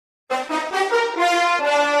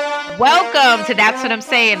Welcome to That's What I'm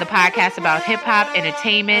Saying, the podcast about hip hop,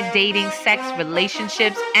 entertainment, dating, sex,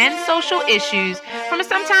 relationships, and social issues from a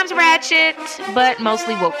sometimes ratchet, but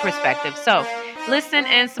mostly woke perspective. So, listen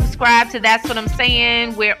and subscribe to That's What I'm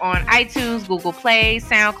Saying. We're on iTunes, Google Play,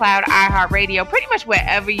 SoundCloud, iHeartRadio, pretty much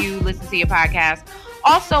wherever you listen to your podcast.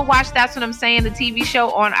 Also, watch That's What I'm Saying, the TV show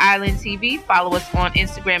on Island TV. Follow us on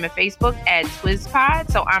Instagram and Facebook at TwizPod.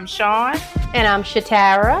 So, I'm Sean. And I'm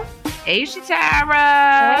Shatara. Hey,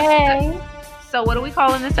 Shatara. Hey. So what are we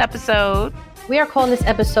calling this episode? We are calling this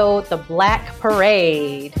episode The Black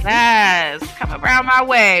Parade. Yes, come around my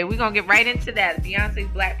way. We're going to get right into that,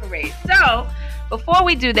 Beyonce's Black Parade. So, before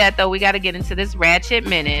we do that, though, we got to get into this ratchet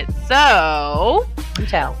minute. So,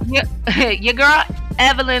 tell. Your girl,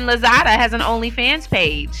 Evelyn Lozada, has an OnlyFans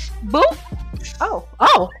page. Boop. Oh,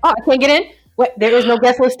 I can't get in? What, there is no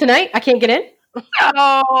guest list tonight? I can't get in?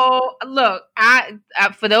 So look, I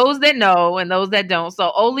for those that know and those that don't,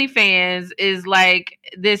 so OnlyFans is like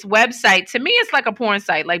this website. To me, it's like a porn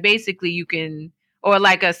site. Like basically, you can, or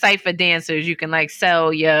like a site for dancers. You can like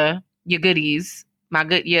sell your goodies,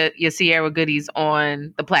 your Sierra goodies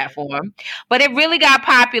on the platform. But it really got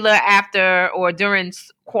popular after or during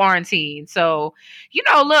quarantine. So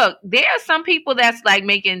look, there are some people that's like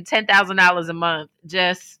making $10,000 a month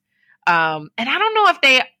just. And I don't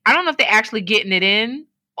know if they're actually getting it in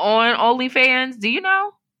on OnlyFans. Do you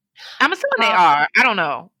know? I'm assuming they are. I don't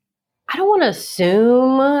know. I don't want to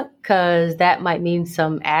assume because that might mean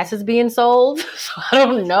some asses being sold. So I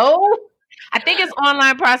don't know. I think it's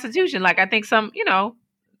online prostitution. Like I think some of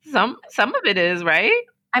it is, right?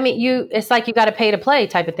 I mean, it's like you got to pay to play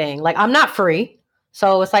type of thing. Like I'm not free.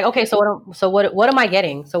 So it's like, okay, so what am I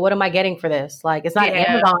getting? So what am I getting for this? Like, it's not an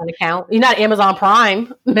Amazon account. You're not an Amazon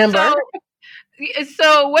Prime member.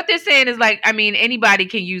 So what they're saying is like, I mean, anybody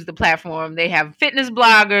can use the platform. They have fitness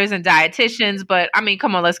bloggers and dietitians, but I mean,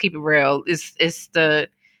 come on, let's keep it real. It's the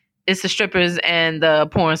strippers and the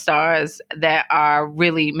porn stars that are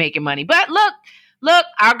really making money. But look,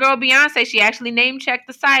 our girl Beyonce, she actually name checked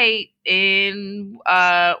the site in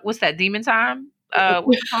what's that, Demon Time?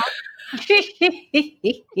 What's it called? Don't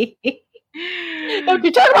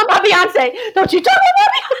you talk about my Beyonce. Don't you talk about my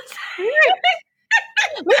Beyonce.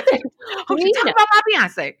 Listen, don't you talk about my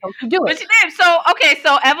Beyonce. Don't you do it. But she did.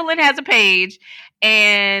 So Evelyn has a page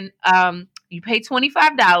and you pay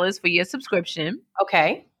 $25 for your subscription.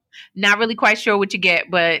 Okay. Not really quite sure what you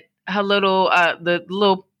get, but her little the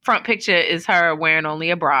little front picture is her wearing only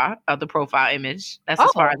a bra of the profile image. That's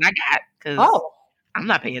as far as I got. Because I'm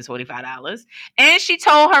not paying $25. And she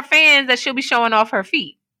told her fans that she'll be showing off her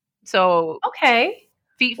feet. So, okay.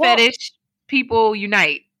 Feet fetish, people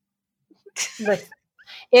unite. Listen,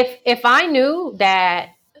 if I knew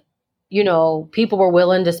that, people were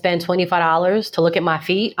willing to spend $25 to look at my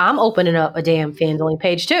feet, I'm opening up a damn fans only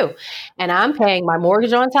page too. And I'm paying my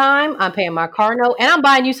mortgage on time. I'm paying my car note and I'm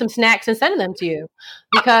buying you some snacks and sending them to you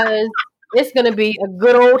because it's going to be a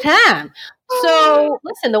good old time. So,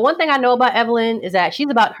 listen, the one thing I know about Evelyn is that she's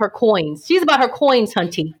about her coins. She's about her coins,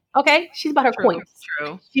 hunty. Okay? She's about her coins.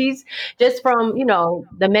 True. She's just from,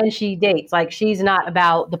 the men she dates. Like, she's not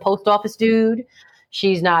about the post office dude.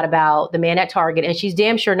 She's not about the man at Target. And she's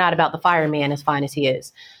damn sure not about the fireman as fine as he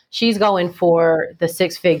is. She's going for the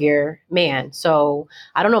 6-figure man. So,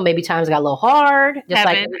 I don't know, maybe times got a little hard. Just 7,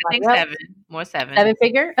 like I think else. 7. More 7.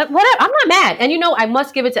 7-figure? Whatever. I'm not mad. And I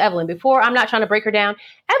must give it to Evelyn. Before, I'm not trying to break her down.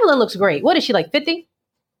 Evelyn looks great. What is she, like 50?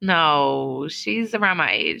 No, she's around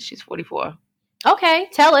my age. She's 44. Okay,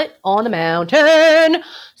 tell it on the mountain.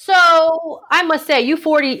 So I must say, you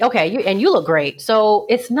 40. Okay, and you look great. So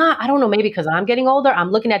it's not, I don't know, maybe because I'm getting older.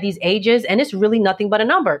 I'm looking at these ages and it's really nothing but a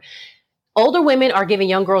number. Older women are giving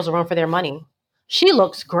young girls a run for their money. She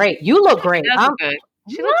looks great. You look great. She looks good.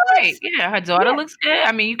 She looks great. Yeah, her daughter looks good.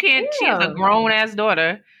 I mean, you can't. Yeah. She has a grown ass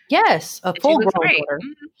daughter. Yes, a full grown daughter.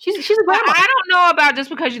 Mm-hmm. She's a grandma. I don't know about just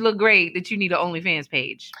because you look great that you need an OnlyFans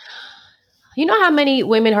page. You know how many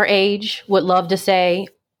women her age would love to say,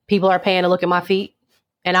 people are paying to look at my feet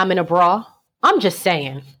and I'm in a bra? I'm just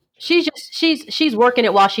saying. She's working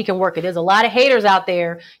it while she can work it. There's a lot of haters out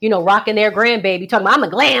there, rocking their grandbaby, talking about I'm a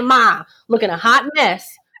glam ma, looking a hot mess.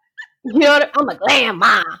 I'm a glam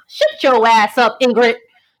ma. Shut your ass up, Ingrid.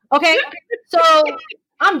 Okay? So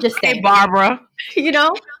I'm just saying. Hey, Barbara.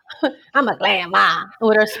 I'm a glam ma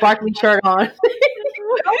with her sparkly shirt on.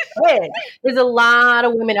 There's a lot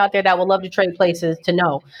of women out there that would love to trade places to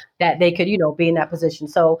know that they could, be in that position.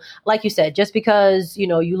 So like you said, just because,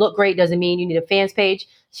 you look great doesn't mean you need a fans page.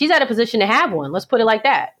 She's at a position to have one. Let's put it like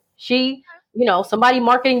that. She, somebody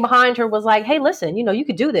marketing behind her was like, hey, listen, you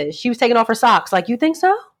could do this. She was taking off her socks. Like, you think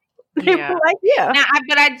so? They Yeah. were like, yeah. Now,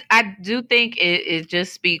 I do think it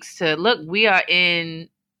just speaks to, look, we ain't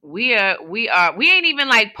even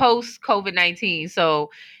like post COVID-19,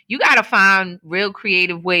 so you got to find real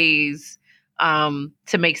creative ways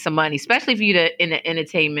to make some money, especially if you're in the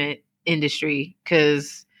entertainment industry,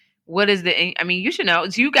 because what is I mean, you should know.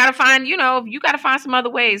 So you got to find, some other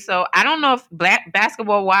ways. So I don't know if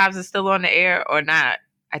Basketball Wives is still on the air or not.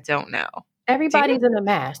 I don't know. Everybody's in a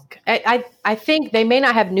mask. I think they may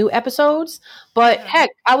not have new episodes, but heck,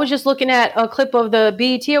 I was just looking at a clip of the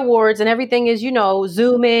BET Awards and everything is,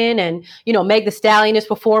 zoom in and, Meg the Stallion is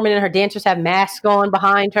performing and her dancers have masks on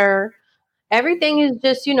behind her. Everything is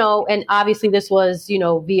just, and obviously this was,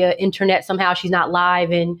 via internet somehow. She's not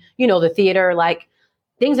live in, the theater. Like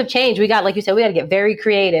things have changed. We got, like you said, we got to get very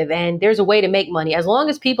creative and there's a way to make money. As long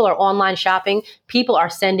as people are online shopping, people are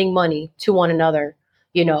sending money to one another,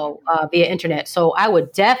 via internet. So I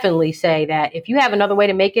would definitely say that if you have another way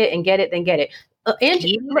to make it and get it, then get it.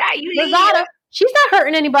 Lazada, she's not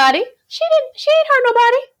hurting anybody. She ain't hurt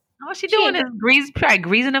nobody. All she doing is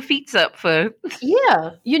greasing her feet up for.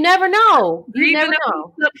 Yeah, you never know. You never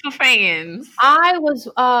know. Up for fans. I was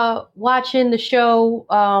watching the show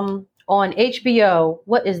on HBO.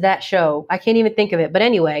 What is that show? I can't even think of it. But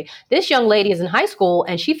anyway, this young lady is in high school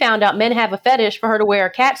and she found out men have a fetish for her to wear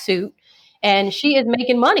a cat suit. And she is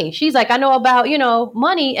making money. She's like, I know about,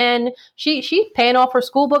 money. And she's paying off her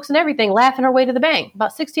school books and everything, laughing her way to the bank,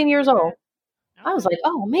 about 16 years old. I was like,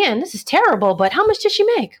 oh, man, this is terrible. But how much did she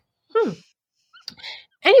make?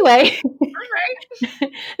 Anyway,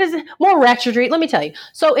 this is more ratchetry. Let me tell you.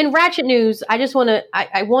 So in ratchet news, I just want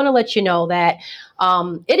to let you know that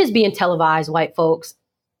it is being televised, white folks.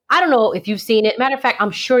 I don't know if you've seen it. Matter of fact, I'm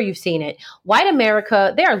sure you've seen it. White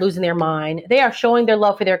America, they are losing their mind. They are showing their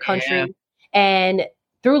love for their country. Yeah. And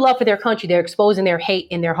through love for their country, they're exposing their hate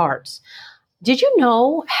in their hearts. Did you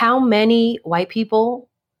know how many white people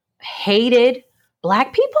hated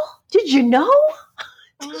Black people? Did you know?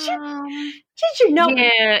 Did you know?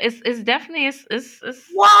 Yeah, it's definitely it's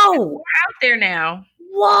whoa out there now.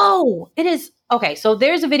 Whoa, it is. Okay, so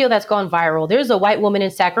there's a video that's gone viral. There's a white woman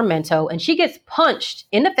in Sacramento, and she gets punched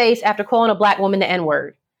in the face after calling a Black woman the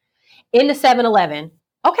N-word in the 7-Eleven.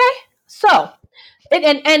 Okay, so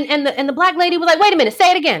and the Black lady was like, "Wait a minute,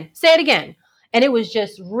 say it again," and it was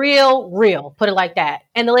just real. Put it like that.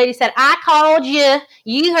 And the lady said, "I called you,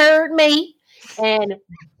 you heard me," and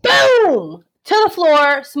boom. To the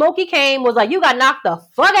floor, Smokey came, was like, "You got knocked the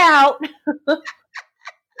fuck out."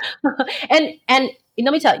 and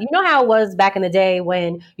let me tell you, you know how it was back in the day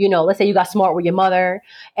when, let's say you got smart with your mother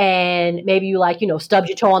and maybe you stubbed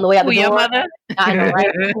your toe on the way out the door. Your mother? I know,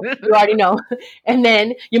 right? You already know. And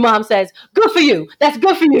then your mom says, "Good for you. That's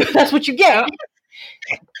good for you. That's what you get."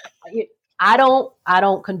 I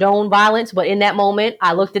don't condone violence, but in that moment,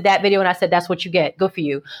 I looked at that video and I said, "That's what you get. Good for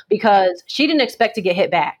you." Because she didn't expect to get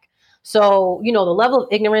hit back. So, the level of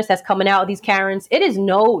ignorance that's coming out of these Karens, it is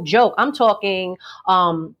no joke. I'm talking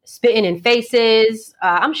spitting in faces.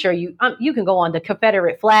 I'm sure you can go on the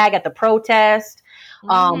Confederate flag at the protest.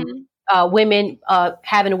 Women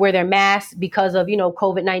having to wear their masks because of,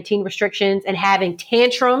 COVID-19 restrictions and having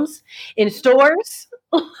tantrums in stores.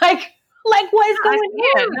 like what is going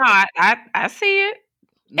on? No, I see it.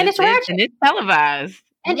 And it's ratchet. And it's televised.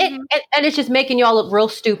 And it's just making y'all look real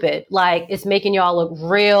stupid. Like it's making y'all look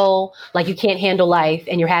real, like you can't handle life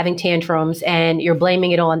and you're having tantrums and you're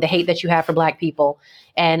blaming it on the hate that you have for Black people.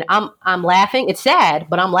 And I'm laughing. It's sad,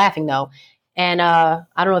 but I'm laughing though. And I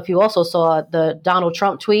don't know if you also saw the Donald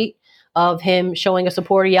Trump tweet of him showing a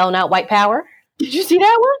supporter yelling out white power. Did you see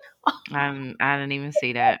that one? I didn't even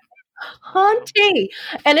see that. Hunty.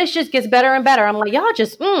 And it just gets better and better. I'm like, y'all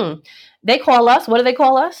just, they call us. What do they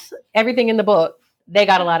call us? Everything in the book. They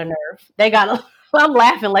got a lot of nerve. I'm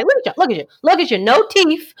laughing like, look at you, no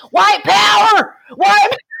teeth, white power,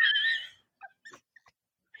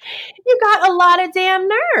 You got a lot of damn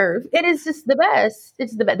nerve. It is just the best.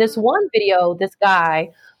 It's the best. This one video, this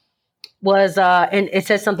guy was, and it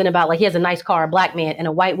says something about like he has a nice car, a Black man, and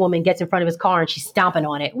a white woman gets in front of his car and she's stomping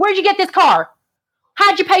on it. Where'd you get this car?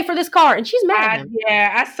 How'd you pay for this car? And she's mad at him.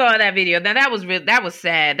 Yeah, I saw that video. Now that was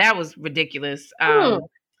sad. That was ridiculous. I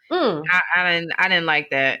didn't like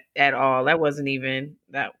that at all. That wasn't even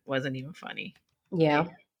funny. Yeah.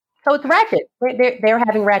 So it's ratchet. They're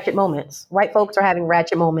having ratchet moments. White folks are having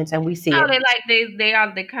ratchet moments, and we see it.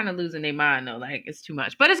 They're kind of losing their mind though. Like it's too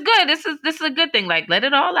much, but it's good. This is a good thing. Like let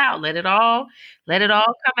it all out. Let it all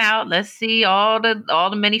come out. Let's see all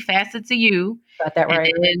the many facets of you. Got that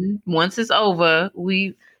right. And then once it's over,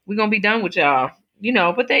 we gonna be done with y'all.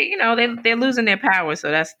 but they're losing their power.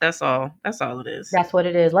 So that's all. That's all it is. That's what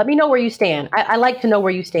it is. Let me know where you stand. I like to know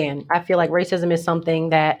where you stand. I feel like racism is something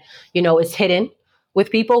that, is hidden with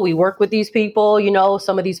people. We work with these people.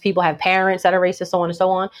 Some of these people have parents that are racist, so on and so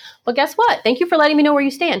on. But guess what? Thank you for letting me know where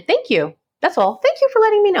you stand. Thank you. That's all. Thank you for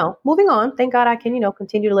letting me know. Moving on. Thank God I can,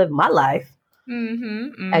 continue to live my life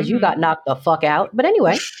as you got knocked the fuck out. But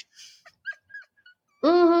anyway.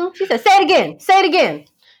 She said, say it again. Say it again.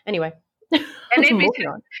 Anyway.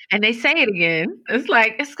 And they say it again. It's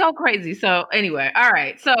like, it's so crazy. So anyway, all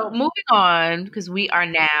right. So moving on, because we are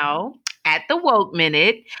now at the woke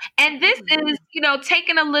minute, and this is,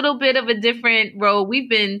 taking a little bit of a different road. We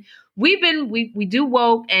do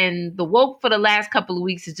woke, and the woke for the last couple of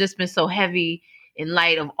weeks has just been so heavy in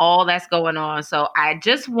light of all that's going on. So I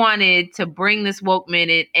just wanted to bring this woke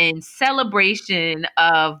minute in celebration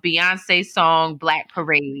of Beyonce's song Black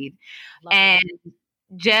Parade. And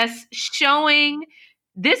just showing,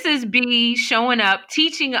 this is B showing up,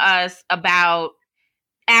 teaching us about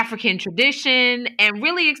African tradition and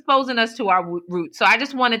really exposing us to our roots. So I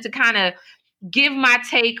just wanted to kind of give my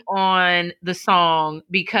take on the song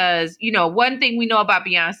because, one thing we know about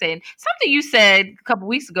Beyonce, and something you said a couple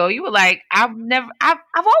weeks ago, you were like, I've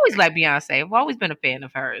always liked Beyonce. I've always been a fan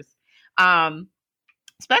of hers.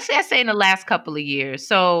 Especially I say in the last couple of years.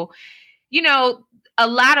 So, a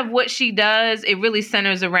lot of what she does, it really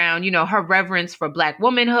centers around, her reverence for Black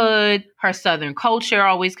womanhood, her Southern culture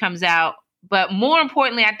always comes out. But more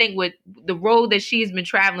importantly, I think with the road that she's been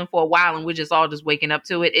traveling for a while, and we're just all just waking up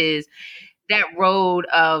to it, is that road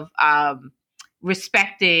of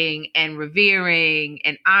respecting and revering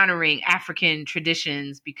and honoring African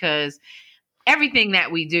traditions, because everything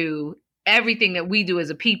that we do as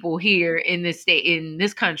a people here in this state, in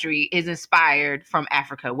this country, is inspired from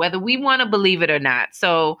Africa, whether we want to believe it or not.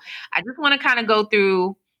 So I just want to kind of go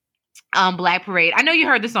through Black Parade. I know you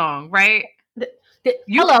heard the song, right?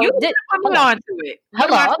 Hello. On to it.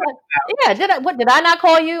 Hello. Yeah. Did I not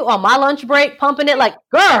call you on my lunch break, pumping it like,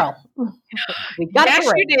 girl?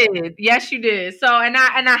 Yes, you did. So, and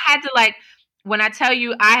I had to, when I tell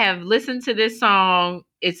you, I have listened to this song.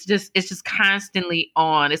 It's just constantly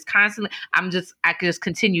on. It's constantly. I could just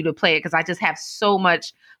continue to play it because I just have so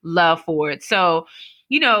much love for it. So,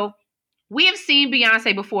 we have seen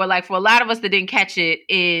Beyonce before. Like, for a lot of us that didn't catch it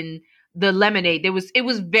in the Lemonade, it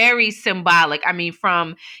was very symbolic. I mean,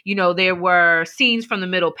 from, there were scenes from the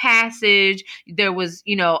Middle Passage. There was,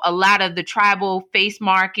 a lot of the tribal face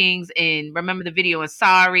markings, and remember the video in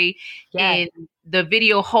Sorry. Yes. In the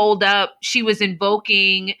video Hold Up, she was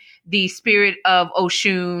invoking the spirit of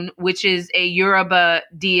Oshun, which is a Yoruba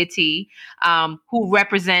deity, who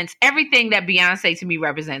represents everything that Beyonce to me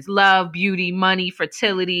represents: love, beauty, money,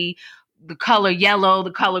 fertility, the color yellow,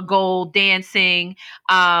 the color gold, dancing.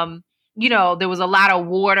 There was a lot of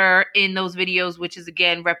water in those videos, which is,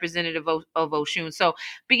 again, representative of Oshun. So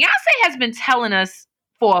Beyonce has been telling us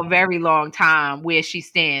for a very long time where she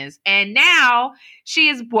stands. And now she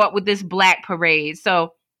is brought with this Black Parade.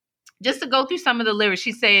 So just to go through some of the lyrics,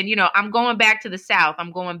 she's saying, I'm going back to the South.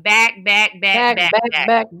 I'm going back. Where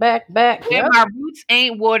my roots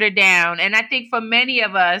ain't watered down. And I think for many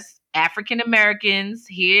of us, African Americans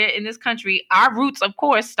here in this country, our roots, of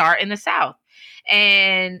course, start in the South.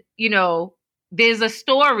 And, there's a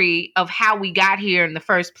story of how we got here in the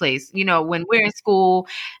first place. When we're in school,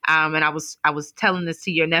 and I was telling this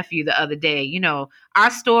to your nephew the other day, our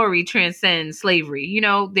story transcends slavery.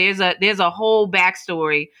 There's a whole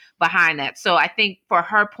backstory behind that. So I think for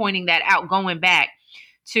her pointing that out, going back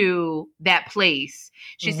to that place,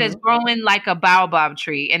 she says, growing like a baobab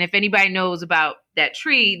tree. And if anybody knows about that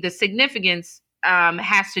tree, the significance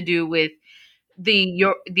has to do with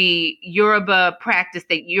the Yoruba practice,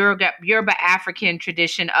 the Yoruba African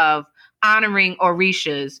tradition of honoring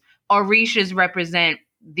Orishas. Orishas represent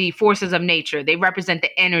the forces of nature. They represent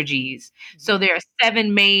the energies. So there are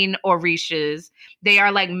 7 main Orishas. They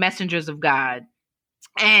are like messengers of God.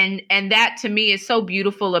 And that to me is so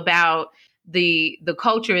beautiful about the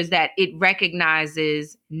culture, is that it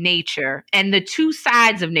recognizes nature and the two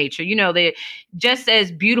sides of nature. They're just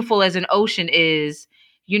as beautiful as an ocean is,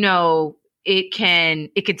 it can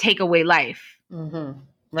take away life. Mm-hmm. Right.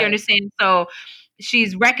 Do you understand? So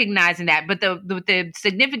she's recognizing that. But the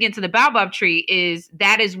significance of the baobab tree is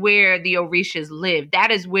that is where the Orishas live. That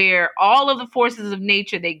is where all of the forces of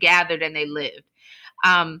nature, they gathered and they lived.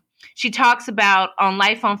 She talks about, on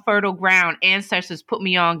life on fertile ground, ancestors put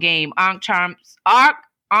me on game. Ankh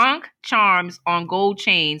charms on gold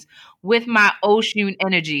chains, with my Oshun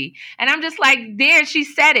energy. And I'm just like, there, she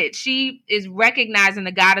said it. She is recognizing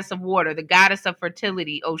the goddess of water, the goddess of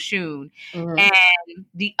fertility, Oshun. Mm-hmm. And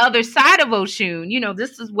the other side of Oshun,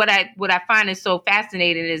 this is what I find is so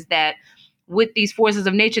fascinating is that with these forces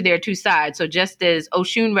of nature, there are two sides. So just as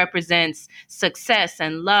Oshun represents success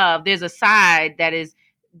and love, there's a side that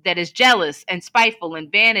is jealous and spiteful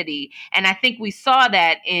and vanity. And I think we saw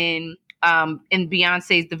that in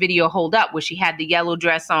Beyonce's The Video Hold Up, where she had the yellow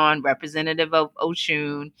dress on, representative of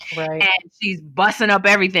Oshun. Right. And she's busting up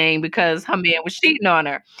everything because her man was cheating on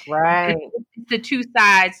her. Right. It's the two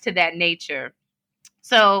sides to that nature.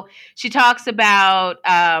 So she talks about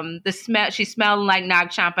the smell. She smelled like Nag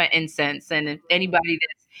Champa incense. And if anybody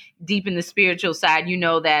that's deep in the spiritual side,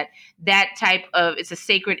 that type of, it's a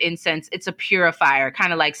sacred incense. It's a purifier,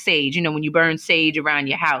 kind of like sage. When you burn sage around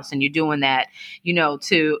your house and you're doing that,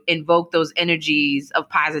 to invoke those energies of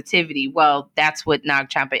positivity. Well, that's what Nag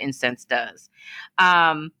Champa incense does.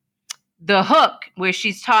 The hook, where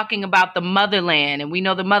she's talking about the motherland, and we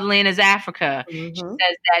know the motherland is Africa. Mm-hmm. She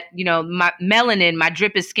says that, my melanin, my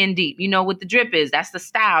drip is skin deep. What the drip is? That's the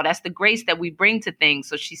style. That's the grace that we bring to things.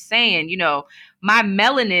 So she's saying, my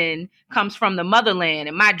melanin comes from the motherland,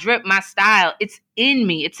 and my drip, my style, it's in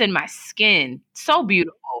me. It's in my skin. So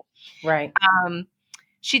beautiful. Right.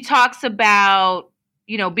 She talks about,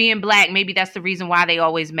 being Black. Maybe that's the reason why they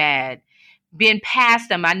always mad. Being past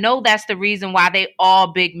them. I know that's the reason why they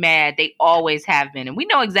all big mad. They always have been. And we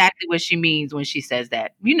know exactly what she means when she says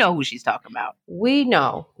that. You know who she's talking about. We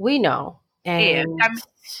know. And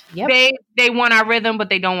yep. They want our rhythm, but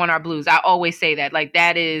they don't want our blues. I always say that. Like,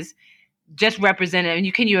 that is just representative.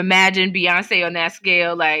 And can you imagine Beyonce on that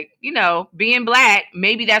scale? Like, being Black,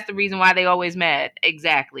 maybe that's the reason why they always mad.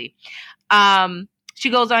 Exactly. She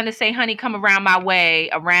goes on to say, honey, come around my way,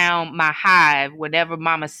 around my hive, whatever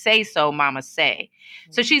mama say so, mama say.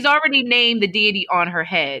 So she's already named the deity on her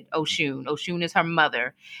head, Oshun. Oshun is her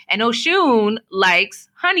mother. And Oshun likes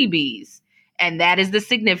honeybees. And that is the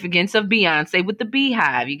significance of Beyonce with the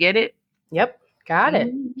beehive. You get it? Yep. Got it.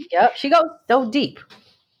 Mm-hmm. Yep. She goes so deep.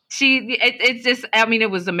 It's just, it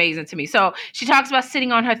was amazing to me. So she talks about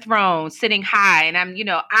sitting on her throne, sitting high. And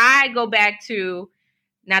I go back to,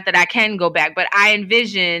 not that I can go back, but I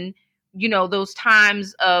envision, those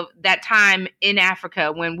times of that time in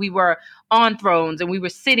Africa when we were on thrones and we were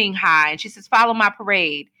sitting high. And she says, follow my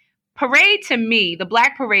parade. Parade to me, the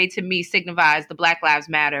Black parade to me signifies the Black Lives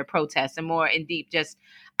Matter protests, and more in deep, just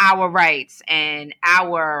our rights and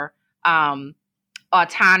our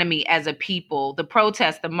autonomy as a people. The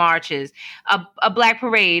protests, the marches, a Black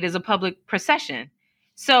parade is a public procession.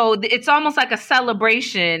 So it's almost like a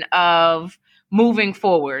celebration of moving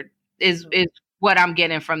forward is what I'm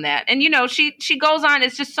getting from that. And, she goes on,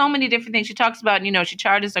 it's just so many different things. She talks about, she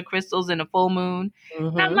charges her crystals in a full moon.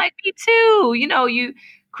 Mm-hmm. And I'm like, me too.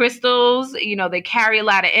 Crystals, they carry a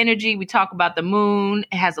lot of energy. We talk about the moon.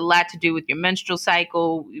 It has a lot to do with your menstrual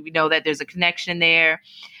cycle. We know that there's a connection there.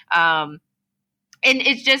 And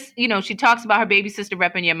it's just, she talks about her baby sister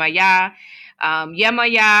repping Yemaya.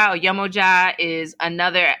 Yemaya or Yemoja is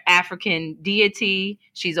another African deity.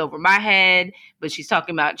 She's over my head, but she's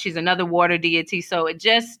another water deity. So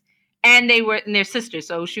and they're sisters.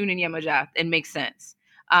 So Oshun and Yemoja, it makes sense.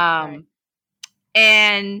 Right.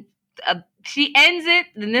 And she ends it,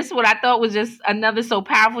 and this is what I thought was just another so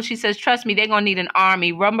powerful. She says, trust me, they're going to need an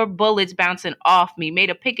army. Rubber bullets bouncing off me. Made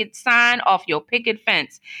a picket sign off your picket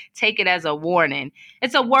fence. Take it as a warning.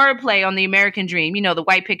 It's a wordplay on the American dream, the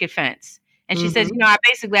white picket fence. And she says,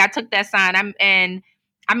 I took that sign and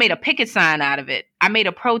I made a picket sign out of it. I made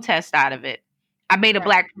a protest out of it. I made a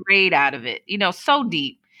Black parade out of it. So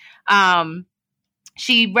deep.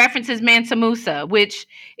 She references Mansa Musa, which,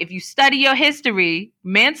 if you study your history,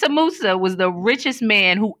 Mansa Musa was the richest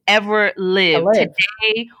man who ever lived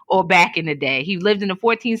today or back in the day. He lived in the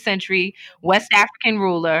 14th century, West African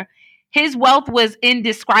ruler. His wealth was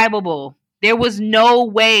indescribable. There was no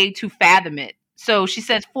way to fathom it. So she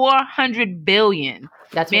says 400 billion.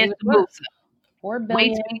 That's Mansa Musa. 4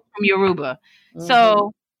 billion. Way from Yoruba. Mm-hmm.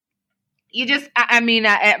 So you just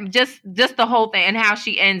the whole thing and how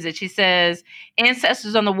she ends it. She says,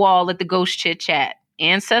 ancestors on the wall, let the ghost chit chat.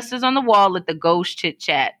 Ancestors on the wall, let the ghost chit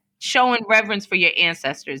chat. Showing reverence for your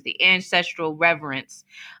ancestors, the ancestral reverence,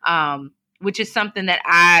 which is something that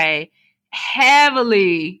I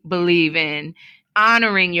heavily believe in,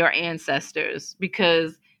 honoring your ancestors,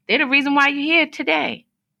 because they're the reason why you're here today.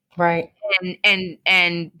 Right.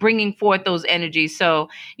 And bringing forth those energies. So,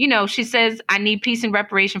 she says, I need peace and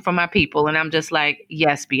reparation for my people. And I'm just like,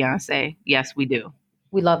 yes, Beyonce. Yes, we do.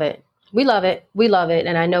 We love it. We love it. We love it.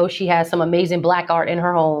 And I know she has some amazing Black art in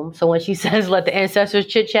her home. So when she says, let the ancestors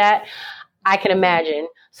chit chat, I can imagine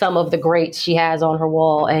some of the greats she has on her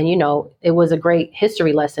wall. And, you know, it was a great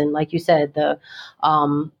history lesson. Like you said, the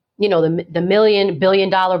 $1 billion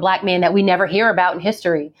Black man that we never hear about in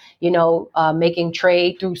history, making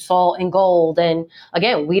trade through salt and gold. And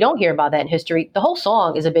again, we don't hear about that in history. The whole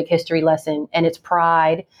song is a big history lesson, and it's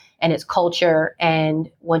pride and it's culture. And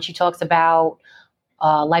when she talks about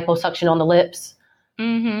liposuction on the lips,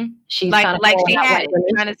 she's like kind of she had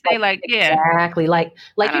trying to say exactly like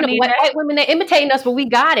white women, they're imitating us, but we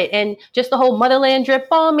got it. And just the whole motherland drip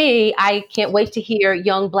on me. I can't wait to hear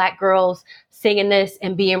young Black girls singing this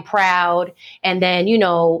and being proud. And then,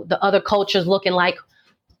 the other cultures looking like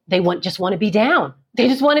they just want to be down. They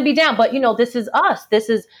just want to be down. But, this is us. This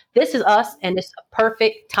is us. And it's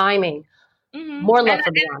perfect timing. More love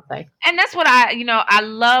for Beyonce. And that's what I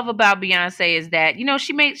love about Beyonce is that,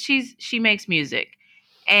 she makes music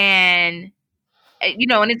and,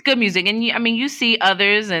 and it's good music. And you see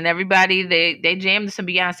others and everybody, they jam to some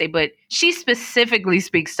Beyonce, but she specifically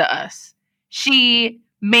speaks to us. She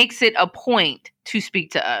makes it a point to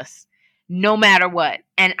speak to us no matter what.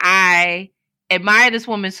 And I admire this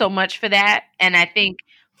woman so much for that. And I think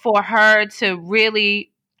for her to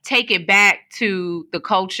really take it back to the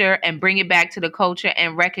culture and bring it back to the culture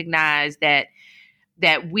and recognize that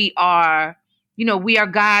we are, we are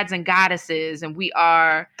gods and goddesses, and we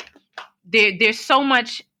are there's so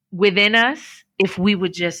much within us if we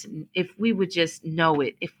would just know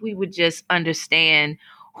it, if we would just understand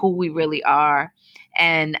who we really are.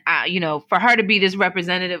 And, for her to be this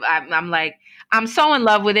representative, I'm so in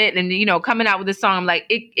love with it. And, coming out with this song, I'm like,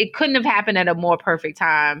 it couldn't have happened at a more perfect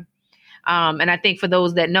time. And I think for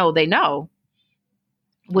those that know, they know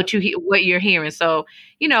what you're hearing. So,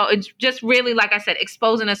 it's just really, like I said,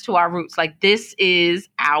 exposing us to our roots. Like these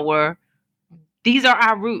are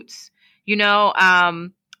our roots,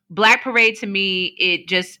 Black Parade to me, it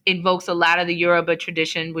just invokes a lot of the Yoruba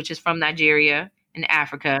tradition, which is from Nigeria in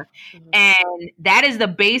Africa. And that is the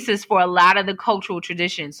basis for a lot of the cultural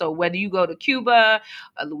tradition. So whether you go to Cuba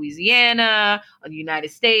or Louisiana or the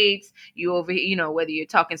United States, whether you're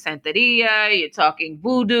talking Santeria, you're talking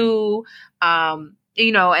voodoo,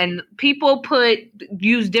 and people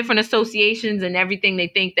use different associations and everything. They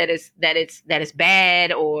think that it's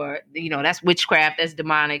bad, or, that's witchcraft, that's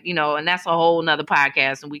demonic, and that's a whole nother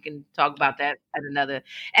podcast. And we can talk about that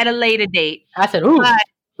at a later date. I said, ooh. But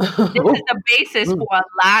this is the basis for a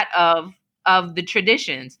lot of the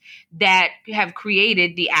traditions that have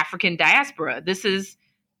created the African diaspora. This is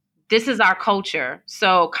our culture.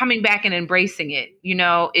 So coming back and embracing it,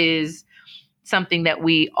 is something that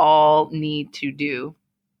we all need to do.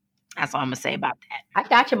 That's all I'm gonna say about that. I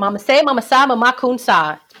got you, Mama. Say, Mama Sa, Mama Kun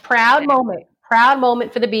Sa. Proud moment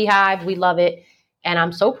for the Beehive. We love it. And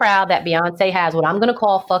I'm so proud that Beyonce has what I'm gonna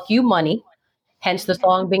call fuck you money. Hence the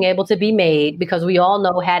song being able to be made, because we all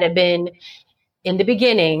know, had it been in the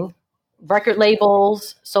beginning, record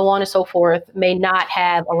labels, so on and so forth, may not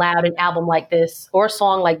have allowed an album like this or a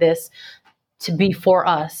song like this to be for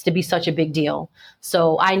us, to be such a big deal.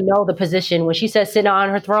 So I know the position when she says sitting on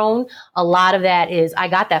her throne, a lot of that is, I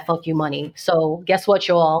got that fuck you money. So guess what,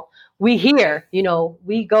 y'all? We here,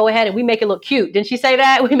 we go ahead and we make it look cute. Didn't she say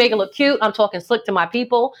that? We make it look cute. I'm talking slick to my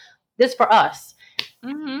people. This for us.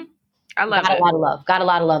 I love it. Got a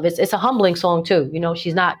lot of love. It's a humbling song too.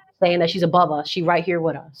 She's not saying that she's above us. She's right here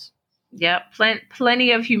with us. Yeah,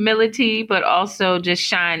 plenty of humility, but also just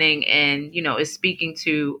shining, and is speaking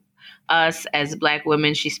to us as Black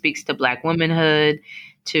women. She speaks to Black womanhood,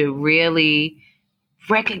 to really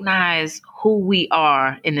recognize who we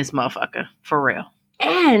are in this motherfucker, for real.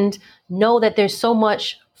 And know that there's so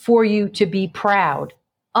much for you to be proud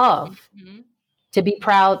of. To be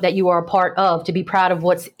proud that you are a part of, to be proud of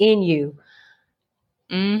what's in you.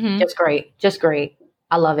 Just great.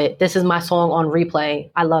 I love it. This is my song on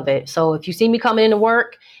replay. I love it. So if you see me coming into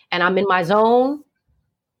work and I'm in my zone,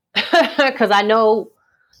 because I know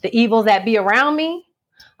the evils that be around me,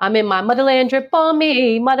 I'm in my motherland drip on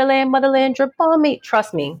me, motherland drip on me.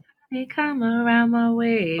 Trust me. They come around my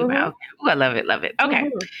way. Ooh, I love it.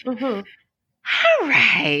 Okay. All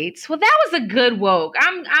right. Well, that was a good woke.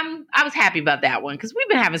 I was happy about that one, because we've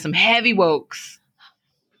been having some heavy wokes.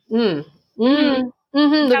 Look,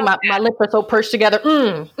 my lips are so perched together.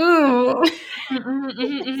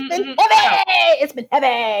 It's been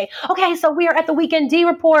heavy. Okay, so we are at the Weekend D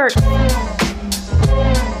report.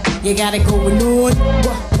 You gotta go on.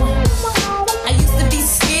 I used to be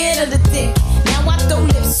scared of the dick. Now I throw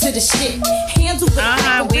lips to the shit. Hands We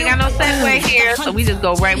ain't got no segue here, so we just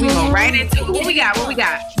go right. We go right into it. What we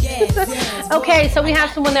got? Okay, so we have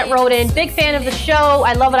someone that wrote in. Big fan of the show.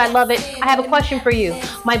 I love it. I have a question for you.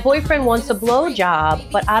 My boyfriend wants a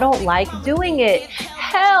blowjob, but I don't like doing it.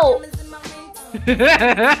 Help.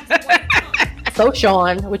 So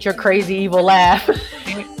Sean, with your crazy evil laugh.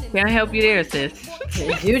 Can I help you there, sis?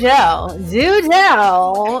 Do tell.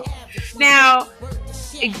 Now,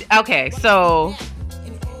 okay, so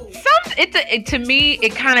to me,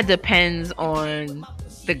 it kind of depends on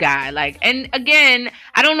the guy. Like, and again,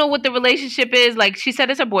 I don't know what the relationship is. Like, she said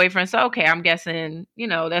it's her boyfriend, so okay, I'm guessing,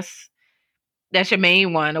 that's your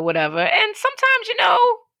main one or whatever. And sometimes,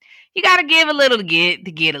 you gotta give a little to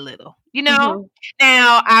get a little. Mm-hmm.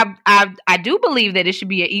 Now, I do believe that it should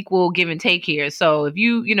be an equal give and take here. So if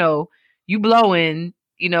you blowing,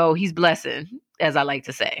 he's blessing, as I like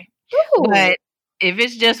to say. Ooh. But if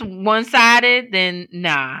it's just one-sided, then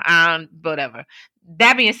nah, whatever.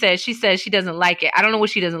 That being said, she says she doesn't like it. I don't know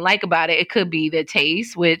what she doesn't like about it. It could be the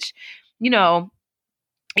taste, which, you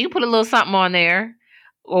put a little something on there,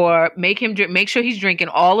 or make him make sure he's drinking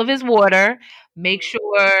all of his water. Make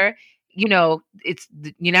sure, you're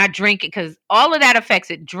not drinking, because all of that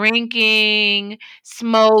affects it. Drinking,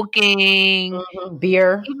 smoking,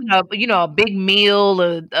 beer, a big meal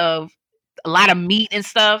of a lot of meat and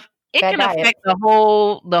stuff. It can affect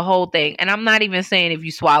the whole thing. And I'm not even saying if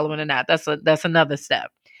you swallow it or not. That's another step.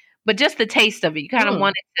 But just the taste of it, you kind of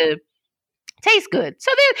want it to taste good. So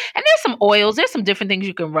there's some oils, there's some different things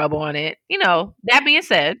you can rub on it. That being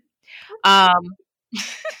said, but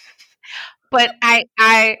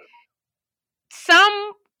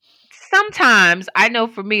sometimes I know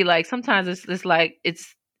for me, like sometimes it's like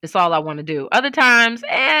it's all I want to do. Other times,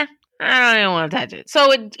 I don't even want to touch it.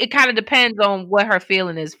 So it kind of depends on what her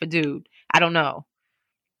feeling is for dude. I don't know.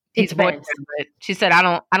 He's boyfriend, but she said I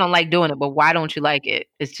don't like doing it. But why don't you like it?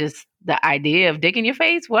 It's just the idea of dick in your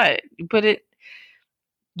face. What? You put it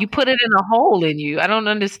in a hole in you. I don't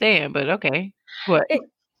understand, but okay. What?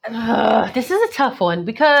 This is a tough one,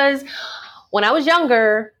 because when I was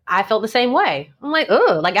younger, I felt the same way. I'm like,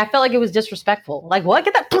 ugh. Like, I felt like it was disrespectful. Like, what?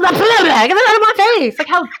 Get that out of my face. Like,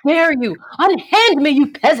 how dare you? Unhand me,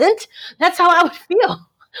 you peasant. That's how I would feel.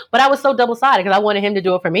 But I was so double-sided, because I wanted him to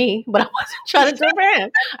do it for me, but I wasn't trying to do it for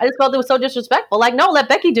him. I just felt it was so disrespectful. Like, no, let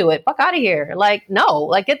Becky do it. Fuck out of here. Like, no.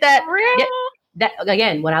 Like, get that. That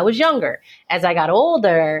again, when I was younger. As I got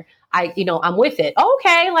older, I'm with it.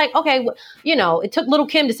 Okay. It took little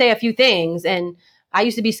Kim to say a few things, and I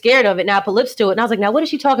used to be scared of it. Now I put lips to it. And I was like, now what is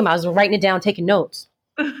she talking about? I was writing it down, taking notes,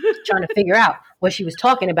 trying to figure out what she was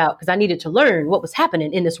talking about, because I needed to learn what was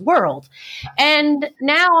happening in this world. And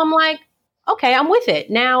now I'm like, okay, I'm with it.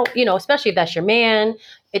 Now, especially if that's your man.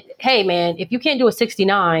 Hey, man, if you can't do a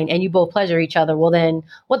 69 and you both pleasure each other, well, then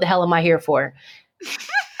what the hell am I here for?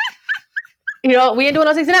 We ain't doing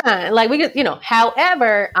no 69. Like, we just,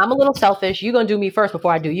 however, I'm a little selfish. You're going to do me first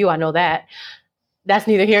before I do you. I know that. That's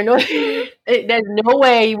neither here nor there. There's no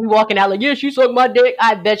way we walking out like, yeah, she sucked my dick.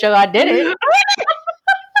 I bet you I did it.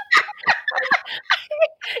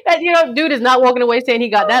 And, dude is not walking away saying he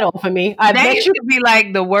got that off of me. I bet used to be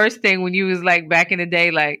like the worst thing when you was like back in the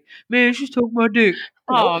day, like, man, she took my dick.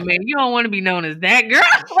 Oh man, you don't want to be known as that girl,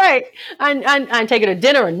 right? I ain't taking her to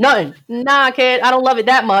dinner or nothing. Nah, kid, I don't love it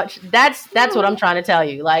that much. That's what I'm trying to tell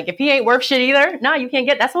you. Like, if he ain't worth shit either, no, you can't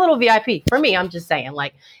get. That's a little VIP for me. I'm just saying,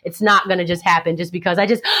 like, it's not gonna just happen just because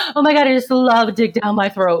oh my god, I just love dick down my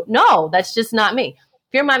throat. No, that's just not me.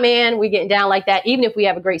 If you're my man, we getting down like that. Even if we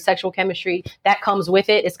have a great sexual chemistry, that comes with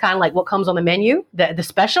it. It's kind of like what comes on the menu, the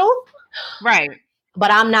special, right?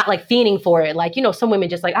 But I'm not like fiending for it. Like, some women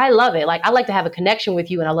just like, I love it. Like, I like to have a connection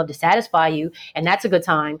with you and I love to satisfy you. And that's a good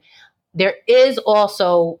time. There is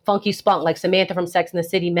also funky spunk, like Samantha from Sex and the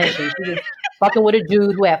City mentioned. She was fucking with a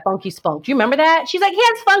dude who had funky spunk. Do you remember that? She's like, he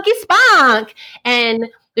has funky spunk. And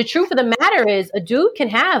the truth of the matter is, a dude can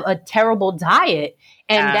have a terrible diet,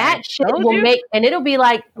 and that shit will make, and it'll be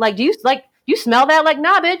like, do you smell that? Like,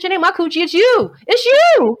 nah, bitch, it ain't my coochie. It's you. It's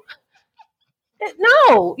you.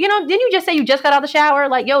 No, didn't you just say you just got out of the shower?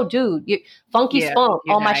 Like, yo, dude, funky spunk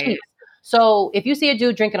on my sheets. So if you see a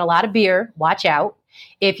dude drinking a lot of beer, watch out.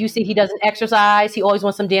 If you see he doesn't exercise, he always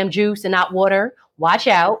wants some damn juice and not water, watch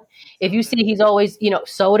out. If you see he's always,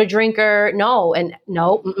 soda drinker, no.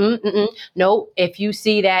 If you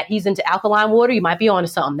see that he's into alkaline water, you might be onto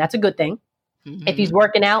something. That's a good thing. Mm-hmm. If he's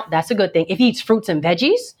working out, that's a good thing. If he eats fruits and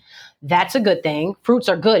veggies, that's a good thing. Fruits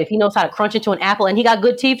are good. If he knows how to crunch into an apple and he got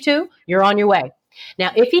good teeth too, you're on your way.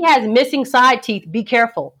 Now, if he has missing side teeth, be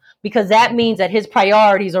careful, because that means that his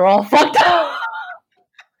priorities are all fucked up.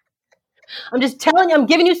 I'm just telling you, I'm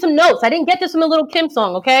giving you some notes. I didn't get this from a Little Kim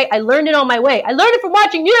song, okay? I learned it on my way. I learned it from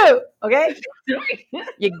watching you, okay?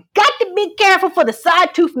 You got to be careful for the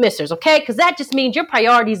side tooth missers, okay? Because that just means your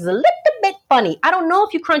priorities is a little bit funny. I don't know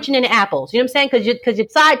if you're crunching any apples, you know what I'm saying? Because your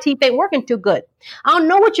side teeth ain't working too good. I don't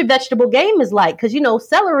know what your vegetable game is like because,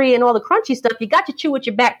 celery and all the crunchy stuff, you got to chew with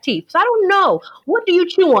your back teeth. So I don't know. What do you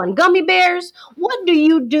chew on? Gummy bears? What do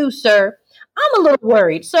you do, sir? I'm a little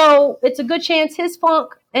worried. So it's a good chance his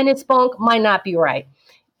funk and his spunk might not be right.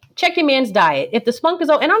 Check your man's diet. If the spunk is,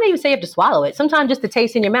 and I don't even say you have to swallow it. Sometimes just the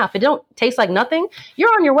taste in your mouth. If it don't taste like nothing, you're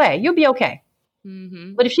on your way. You'll be okay.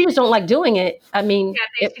 Mm-hmm. But if she just don't like doing it, I mean,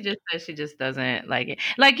 I think she just doesn't like it.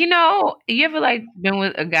 Like, you ever been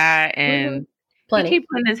with a guy and he keep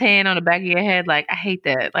putting his hand on the back of your head? Like, I hate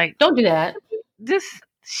that. Like, don't do that. Just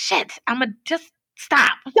shit. I'ma just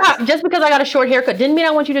stop. Just because I got a short haircut didn't mean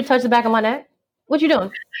I want you to touch the back of my neck. What you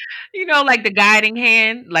doing? Like the guiding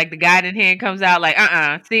hand, comes out like,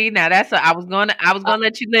 see, now that's I was gonna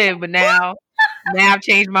let you live, but now I've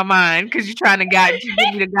changed my mind because you're trying to give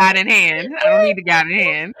me the guiding hand. I don't need the guiding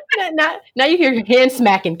hand. Now you hear your hand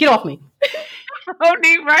smacking. Get off me. I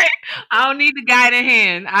don't need the guiding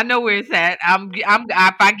hand. I know where it's at.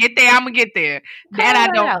 If I get there, I'm gonna get there. That I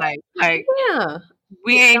don't like. Like, yeah.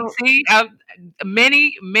 We ain't see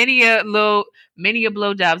many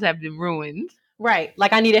blowjobs have been ruined. Right.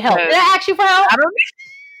 Like I needed help. Did I ask you for help?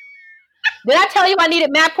 Did I tell you I needed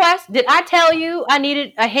MapQuest? Did I tell you I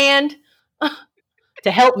needed a hand to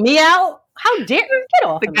help me out? How dare you? Get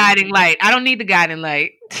off the guiding light. I don't need the guiding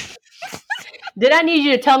light. Did I need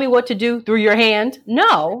you to tell me what to do through your hand?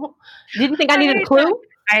 No. Didn't think I needed a clue?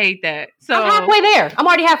 I hate that. So I'm halfway there. I'm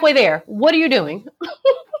already halfway there. What are you doing?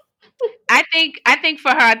 I think for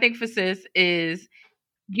sis is,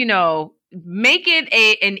 make it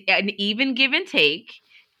an even give and take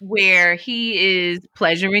where he is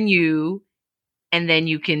pleasuring you and then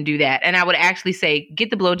you can do that. And I would actually say, get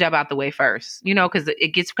the blowjob out the way first, because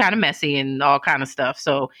it gets kind of messy and all kind of stuff.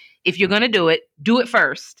 So if you're going to do it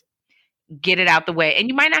first, get it out the way. And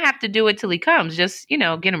you might not have to do it till he comes, just, get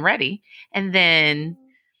him ready and then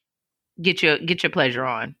get your pleasure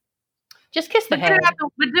on. Just kiss the head.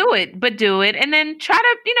 But do it. And then try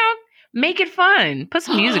to, make it fun. Put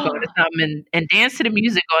some music on it or something and dance to the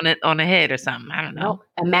music on the head or something. I don't know.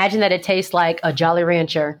 Imagine that it tastes like a Jolly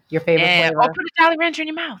Rancher, your favorite flavor. Or put a Jolly Rancher in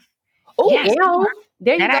your mouth. Oh, yes.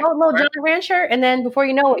 There you go, a little Jolly Rancher. And then before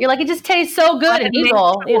you know it, you're like, it just tastes so good. And he's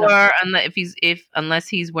all, unless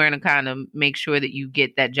he's wearing a condom, make sure that you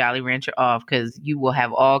get that Jolly Rancher off because you will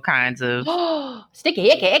have all kinds of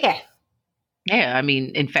sticky, icky. Yeah, I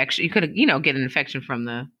mean, infection. You could, get an infection from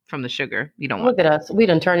the sugar. You don't look at us. We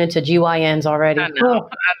done turned into GYNs already. I know.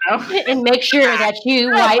 And make sure that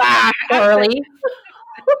you wipe thoroughly.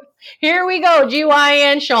 Here we go,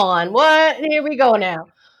 GYN Sean. What? Here we go now.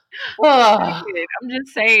 Oh. I'm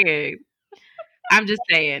just saying.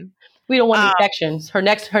 We don't want infections. Her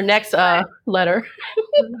next letter.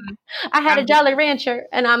 I had a Jolly Rancher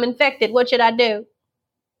and I'm infected. What should I do?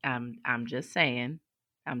 I'm just saying.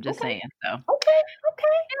 So okay.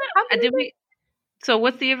 So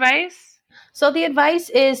what's the advice? So the advice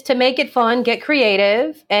is to make it fun, get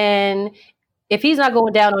creative, and if he's not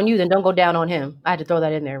going down on you, then don't go down on him. I had to throw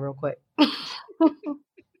that in there real quick.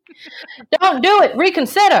 Don't do it.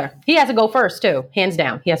 Reconsider. He has to go first too. Hands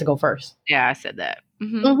down. He has to go first. Yeah, I said that.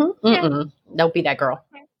 Mm-hmm. Mm-hmm. Yeah. Don't be that girl.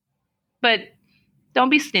 But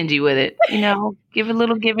don't be stingy with it. Do a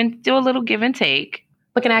little give and take.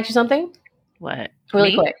 But can I ask you something? What?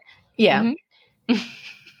 Really quick. Yeah. Mm-hmm.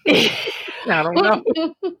 I don't know.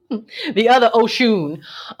 The other Oshun.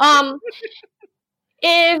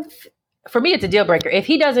 If for me it's a deal breaker. If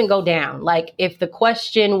he doesn't go down, like if the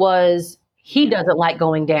question was he doesn't like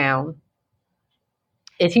going down,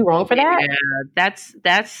 is he wrong for that? Yeah,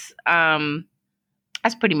 that's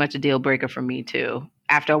pretty much a deal breaker for me too.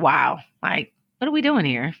 After a while, like, what are we doing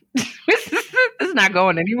here? It's not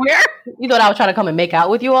going anywhere. You thought I was trying to come and make out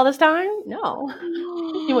with you all this time? No.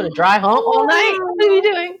 You want to dry hump all night? What are you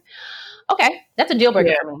doing? Okay, that's a deal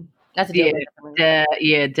breaker for me. That's a deal breaker for me.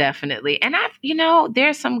 Yeah, definitely. And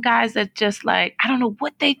there's some guys that just like, I don't know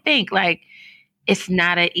what they think. Like, it's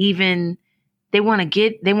not they want to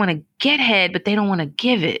get head, but they don't want to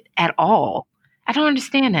give it at all. I don't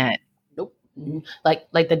understand that. Nope. Like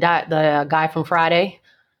the guy from Friday.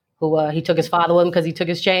 Who he took his father with him because he took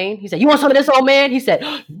his chain. He said, "You want some of this, old man?" He said,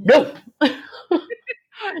 "No."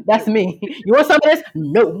 That's me. You want some of this?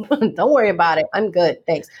 No. Don't worry about it. I'm good.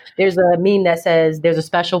 Thanks. There's a meme that says there's a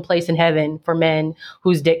special place in heaven for men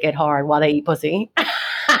whose dick get hard while they eat pussy.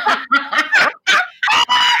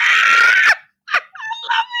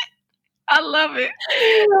 I love love it.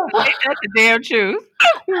 Ain't that the damn truth?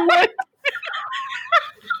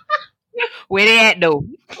 Where they at though?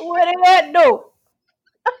 Where they at though?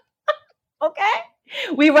 Okay.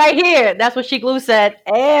 We right here. That's what Chic Lou said.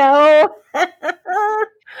 Ew.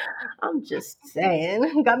 I'm just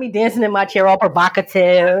saying. Got me dancing in my chair all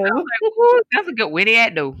provocative. Like, ooh, that's a good. Where they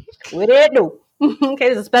at though? Where they at though? Okay,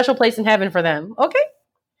 there's a special place in heaven for them. Okay.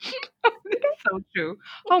 So true.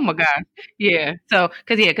 Oh my god. Yeah. So,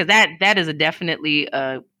 because that is a definitely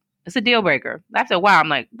it's a deal breaker. After a while, I'm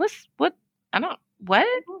like, what? I don't. What?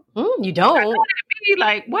 You don't.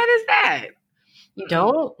 Like, what is that? You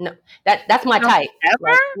don't? No. That's my type.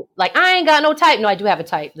 Ever? Like, I ain't got no type. No, I do have a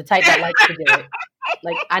type. The type that likes to do it.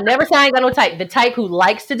 Like, I never say I ain't got no type. The type who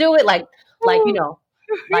likes to do it, like you know,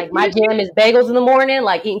 like my jam is bagels in the morning.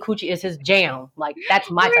 Like eating coochie is his jam. Like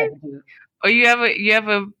that's my type of dude. Or you ever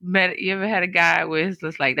had a guy where it's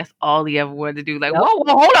just like that's all he ever wanted to do? Like, Yep. whoa,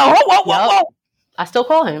 hold on, whoa. I still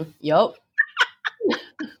call him. Yup.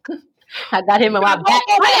 I got him in my back.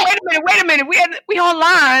 Wait a minute. We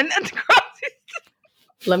online.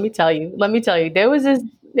 Let me tell you. There was this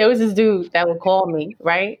dude that would call me,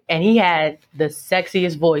 right? And he had the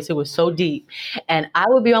sexiest voice. It was so deep. And I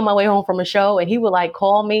would be on my way home from a show and he would like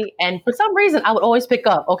call me. And for some reason, I would always pick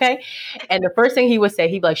up, okay? And the first thing he would say,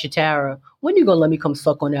 he'd be like, Shatara, when you gonna let me come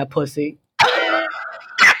suck on that pussy?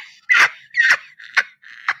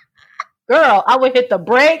 Girl, I would hit the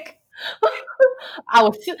brake. I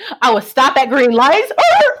would stop at green lights.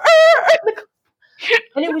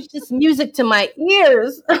 And it was just music to my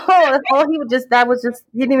ears. He didn't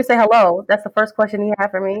even say hello. That's the first question he had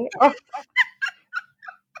for me.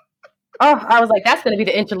 I was like, that's going to be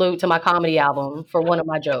the interlude to my comedy album for one of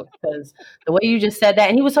my jokes. Because the way you just said that,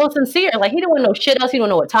 and he was so sincere. Like, he didn't want to know shit else. He didn't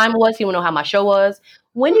know what time it was. He didn't know how my show was.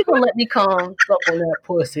 When you going to let me come suck on that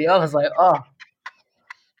pussy? I was like, oh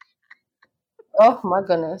my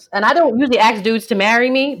goodness. And I don't usually ask dudes to marry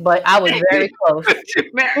me, but I was very close.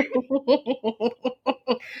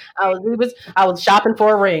 I was shopping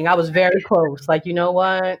for a ring. I was very close. Like, you know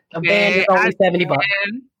what? A band is only $70.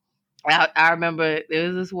 I remember there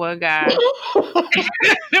was this one guy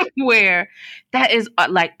where that is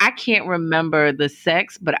like, I can't remember the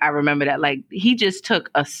sex, but I remember that like he just took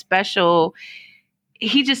a special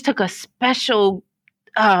he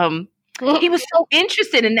was so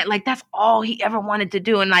interested in that. Like, that's all he ever wanted to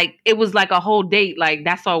do. And like, it was like a whole date. Like,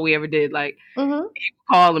 that's all we ever did. Like, he would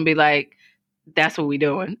call and be like, that's what we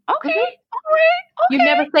doing. Okay. All right. Okay. You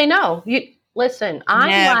never say no. Listen,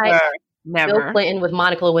 I'm never. Bill Clinton with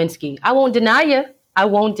Monica Lewinsky. I won't deny you.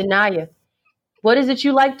 What is it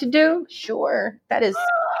you like to do? Sure. That is,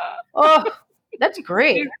 that's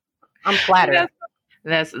great. I'm flattered.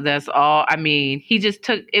 That's all. I mean, he just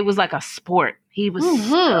took, it was like a sport. He was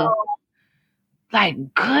so like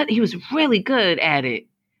good. He was really good at it.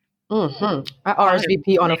 I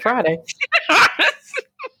RSVP on a Friday.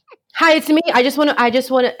 Hi, it's me. I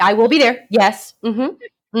will be there. Yes.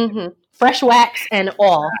 Fresh wax and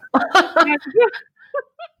all.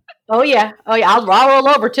 Oh yeah. I'll roll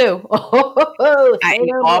over too. I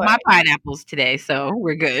ate all my pineapples today, so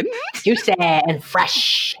we're good. Juicy and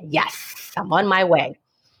fresh. Yes, I'm on my way.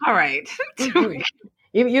 All right.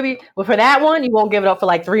 Well, for that one, you won't give it up for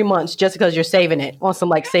like 3 months just because you're saving it on some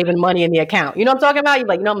like saving money in the account. You know what I'm talking about? You're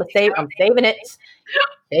like, I'm saving it.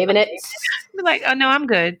 Be like, oh no, I'm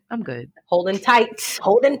good. Holding tight.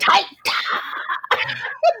 All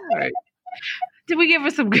right. Did we give her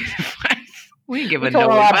some good advice? We didn't give her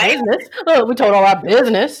no advice. We told all our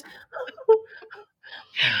business.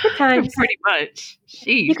 Good times. Pretty much.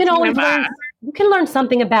 Jeez, you can learn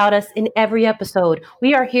something about us in every episode.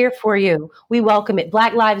 We are here for you. We welcome it.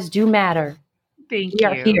 Black lives do matter. We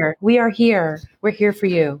are here. We're here for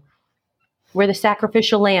you. We're the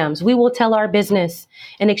sacrificial lambs. We will tell our business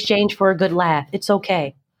in exchange for a good laugh. It's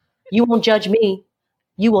okay. You won't judge me.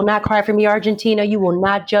 You will not cry for me, Argentina. You will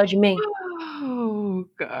not judge me. Oh,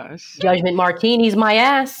 gosh. Judgment martinis, my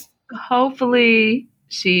ass. Hopefully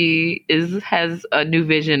she has a new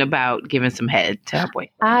vision about giving some head to her boy.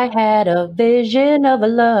 I had a vision of a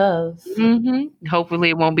love. Hopefully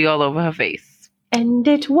it won't be all over her face. And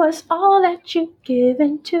it was all that you've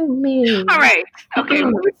given to me. All right. Okay.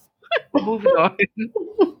 Moving on.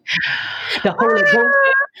 The Holy Ghost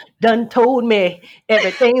done told me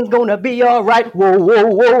everything's gonna be all right.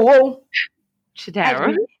 Whoa.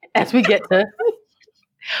 Shatara. As we get to...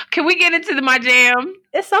 Can we get into my jam?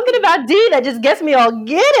 It's something about D that just gets me all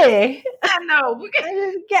giddy. I know.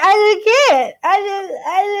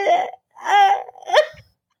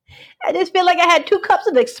 I just feel like I had 2 cups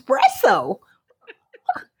of espresso.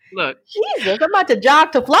 Look. Jesus, I'm about to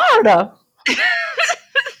jog to Florida.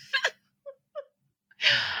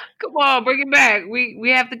 Come on, bring it back.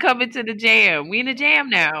 We have to come into the jam. We in the jam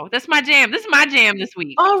now. That's my jam. This is my jam this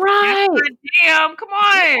week. All That's right. my jam. Come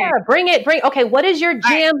on. Yeah, bring it. Okay, what is your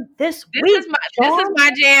jam this week? This is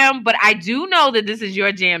my jam, but I do know that this is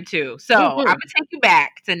your jam too. So I'm gonna take you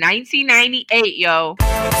back to 1998, yo.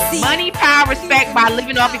 Money, Power, Respect by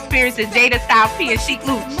Living Off Experiences, Jada, Styles P, and Sheek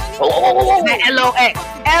Louch. The LOX,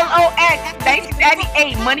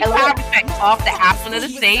 1998. Money, Power, Respect off the album of the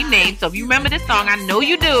same name. So if you remember this song, I know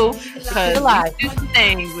you do because we do some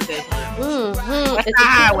things with this one. That's the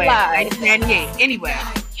highway, 1998. Anyway.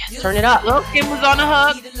 Turn it up. Lil' Kim was on the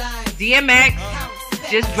hook. DMX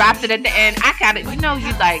just dropped it at the end. I got it. You know,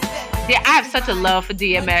 I have such a love for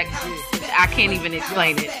DMX. I can't even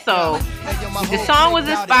explain it. So the song was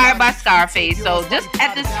inspired by Scarface. So just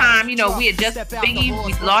at this time, we had just we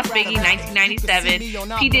lost Biggie in 1997.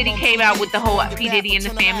 P. Diddy came out with the whole P. Diddy and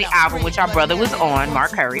the Family album, which our brother was on,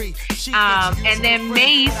 Mark Curry. And then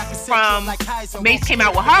Mace came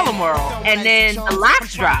out with Harlem World, and then the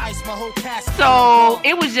LOX dropped. So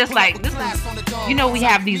it was just like, this is, we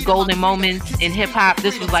have these golden moments in hip hop.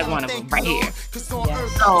 This was like one of them right here. So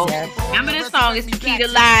remember this song is the key to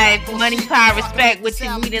life. Money, power, respect, what you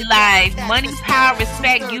need in life. Money, power,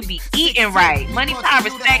 respect, you be eating right. Money, power,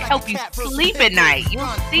 respect, help you sleep at night. You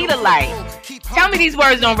see the light. Tell me these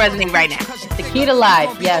words don't resonate right now. The key to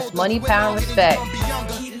life, yes. Money, power, respect.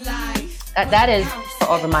 That is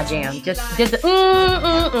over my jam. Just to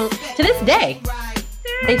this day.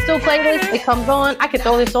 They still play this. It comes on. I could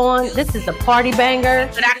throw this on. This is a party banger.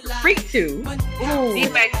 But I could freak to.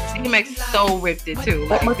 DMX so ripped it too.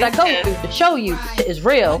 What must I go through to show you shit is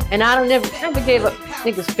real? And I don't never gave up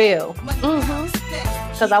niggas feel.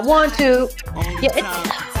 Because I want to. Yeah,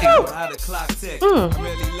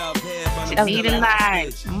 it's need in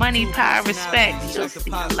life. Money, power, respect. You'll see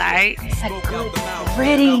the light.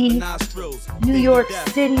 Pretty New York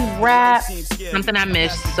City rap. Something I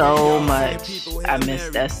miss so much. I miss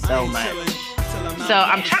that so much. So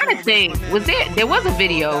I'm trying to think. There was a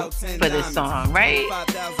video for this song, right?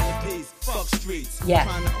 Yeah.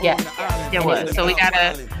 There was. So we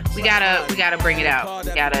gotta bring it out.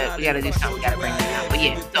 We gotta do something. We gotta bring it out. But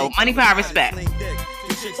yeah. So money, power, respect.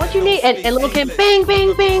 What you need, and Lil' Kim, bing,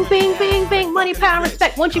 bing, bing, bing, bing, bing, money, power,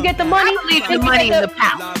 respect. Once you get the money, I believe the money and the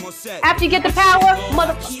power. After you get the power,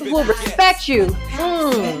 motherfuckers will respect you.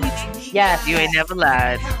 Yes. You ain't never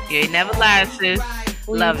lied. You ain't never lied, sis.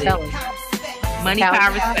 Love it. Money,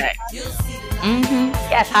 power, respect.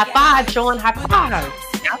 Yes, high five, Sean. High five.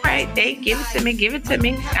 All right, give it to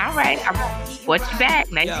me. All right, I brought you back.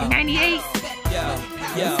 1998.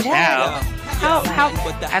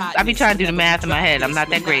 I be trying to do the math in my head. I'm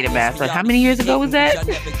not that great at math. But how many years ago was that?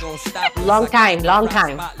 Long time.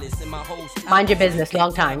 Mind your business.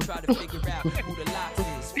 Long time.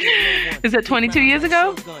 Is it 22 years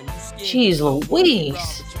ago? Jeez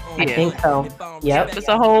Louise. I think so. Yep. It's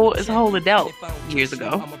a whole adult years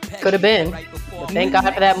ago. Could have been. But thank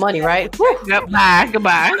God for that money, right? Goodbye.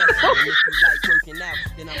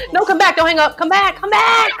 No, come back. Don't hang up. Come back.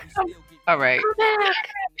 All right. Come back.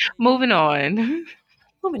 Moving on.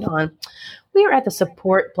 We are at the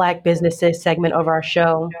Support Black Businesses segment of our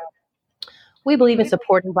show. We believe in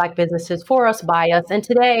supporting Black businesses for us, by us. And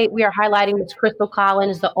today we are highlighting Ms. Crystal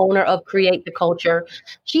Collins, the owner of Create the Culture.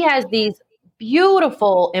 She has these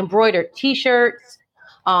beautiful embroidered t-shirts,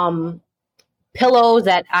 pillows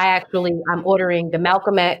that I'm ordering the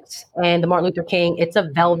Malcolm X and the Martin Luther King. It's a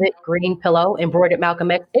velvet green pillow, embroidered Malcolm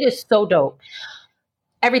X. It is so dope.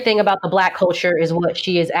 Everything about the Black culture is what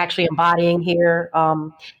she is actually embodying here.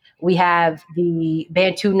 We have the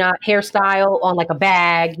Bantu knot hairstyle on like a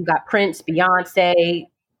bag. You got Prince, Beyonce,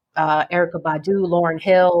 Erykah Badu, Lauryn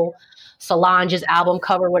Hill, Solange's album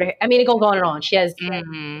cover. Whatever. I mean, it goes on and on. She has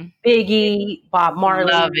Biggie, Bob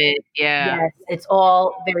Marley. Love it. Yeah. Yes, it's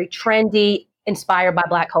all very trendy, inspired by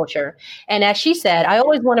Black culture. And as she said, I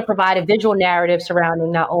always want to provide a visual narrative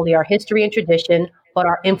surrounding not only our history and tradition, but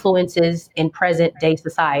our influences in present day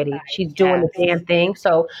society. She's doing the damn thing.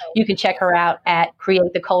 So you can check her out at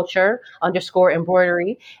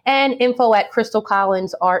createtheculture_embroidery and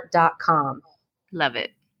info@crystalcollinsart.com. Love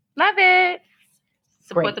it.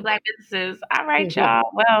 Support the Black businesses. All right, y'all.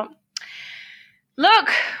 Well, look,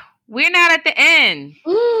 we're not at the end.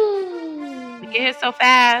 We get here so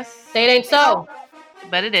fast. Say it ain't so.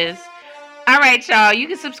 But it is. All right, y'all. You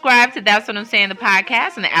can subscribe to That's What I'm Saying, the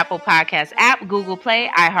podcast, on the Apple Podcast app, Google Play,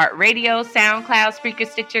 iHeartRadio, SoundCloud, Spreaker,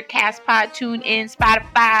 Stitcher, Castpod, TuneIn,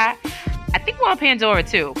 Spotify. I think we're on Pandora,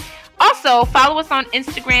 too. Also, follow us on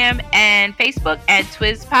Instagram and Facebook at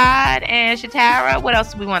TwizPod and Shatara. What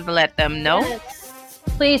else do we want to let them know?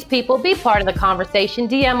 Please, people, be part of the conversation.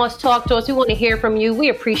 DM us, talk to us. We want to hear from you. We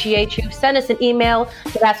appreciate you. Send us an email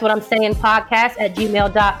to That's What I'm Saying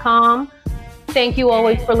podcast@gmail.com. Thank you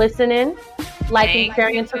always for listening, liking,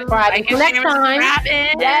 sharing, and subscribing. Until next time.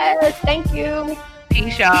 Yes, thank you.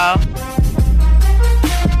 Peace, y'all.